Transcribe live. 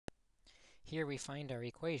Here we find our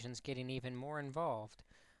equations getting even more involved,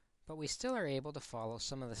 but we still are able to follow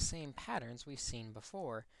some of the same patterns we've seen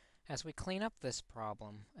before as we clean up this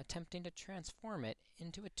problem, attempting to transform it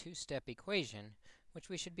into a two-step equation, which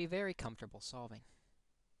we should be very comfortable solving.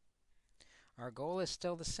 Our goal is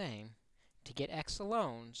still the same, to get x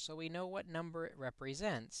alone so we know what number it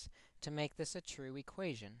represents to make this a true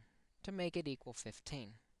equation, to make it equal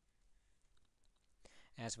 15.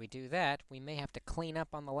 As we do that, we may have to clean up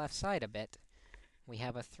on the left side a bit. We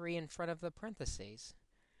have a 3 in front of the parentheses.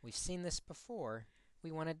 We've seen this before.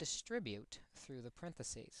 We want to distribute through the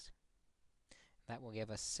parentheses. That will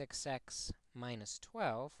give us 6x minus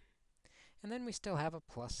 12. And then we still have a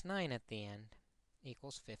plus 9 at the end,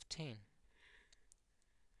 equals 15.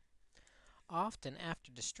 Often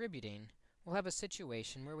after distributing, we'll have a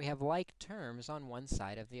situation where we have like terms on one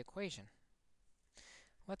side of the equation.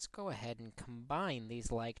 Let's go ahead and combine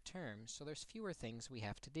these like terms so there's fewer things we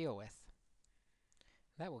have to deal with.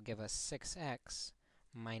 That will give us 6x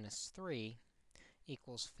minus 3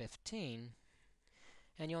 equals 15.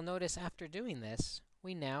 And you'll notice after doing this,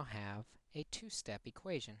 we now have a two-step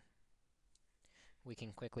equation. We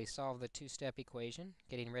can quickly solve the two-step equation,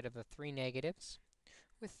 getting rid of the 3 negatives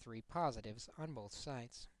with 3 positives on both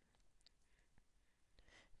sides.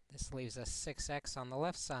 This leaves us 6x on the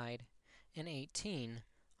left side and 18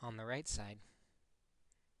 on the right side.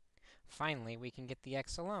 Finally, we can get the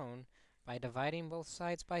x alone by dividing both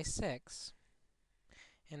sides by 6,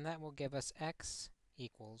 and that will give us x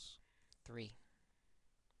equals 3.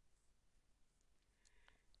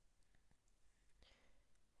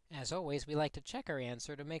 As always, we like to check our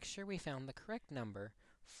answer to make sure we found the correct number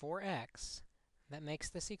for x that makes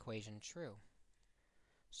this equation true.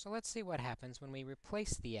 So let's see what happens when we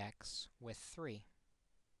replace the x with 3.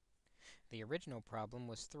 The original problem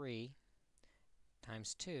was 3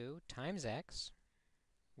 times 2 times x,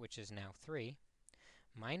 which is now 3,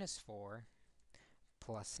 minus 4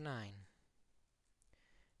 plus 9.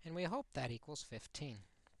 And we hope that equals 15.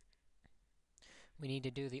 We need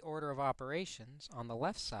to do the order of operations on the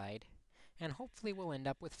left side, and hopefully we'll end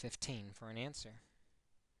up with 15 for an answer.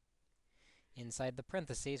 Inside the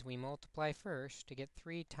parentheses, we multiply first to get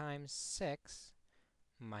 3 times 6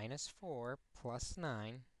 minus 4 plus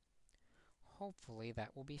 9. Hopefully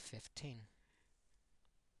that will be 15.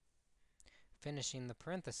 Finishing the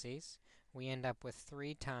parentheses, we end up with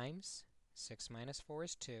 3 times 6 minus 4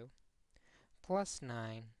 is 2, plus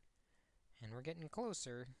 9, and we're getting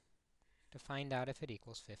closer to find out if it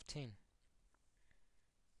equals 15.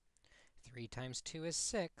 3 times 2 is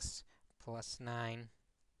 6, plus 9.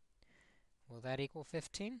 Will that equal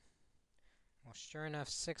 15? Well, sure enough,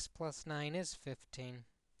 6 plus 9 is 15.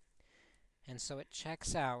 And so it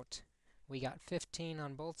checks out. We got 15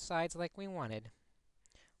 on both sides like we wanted.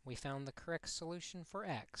 We found the correct solution for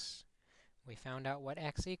x. We found out what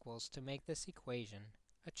x equals to make this equation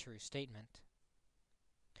a true statement.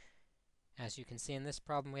 As you can see in this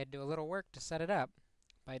problem, we had to do a little work to set it up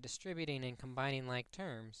by distributing and combining like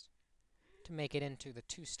terms to make it into the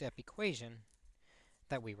two-step equation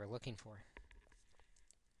that we were looking for.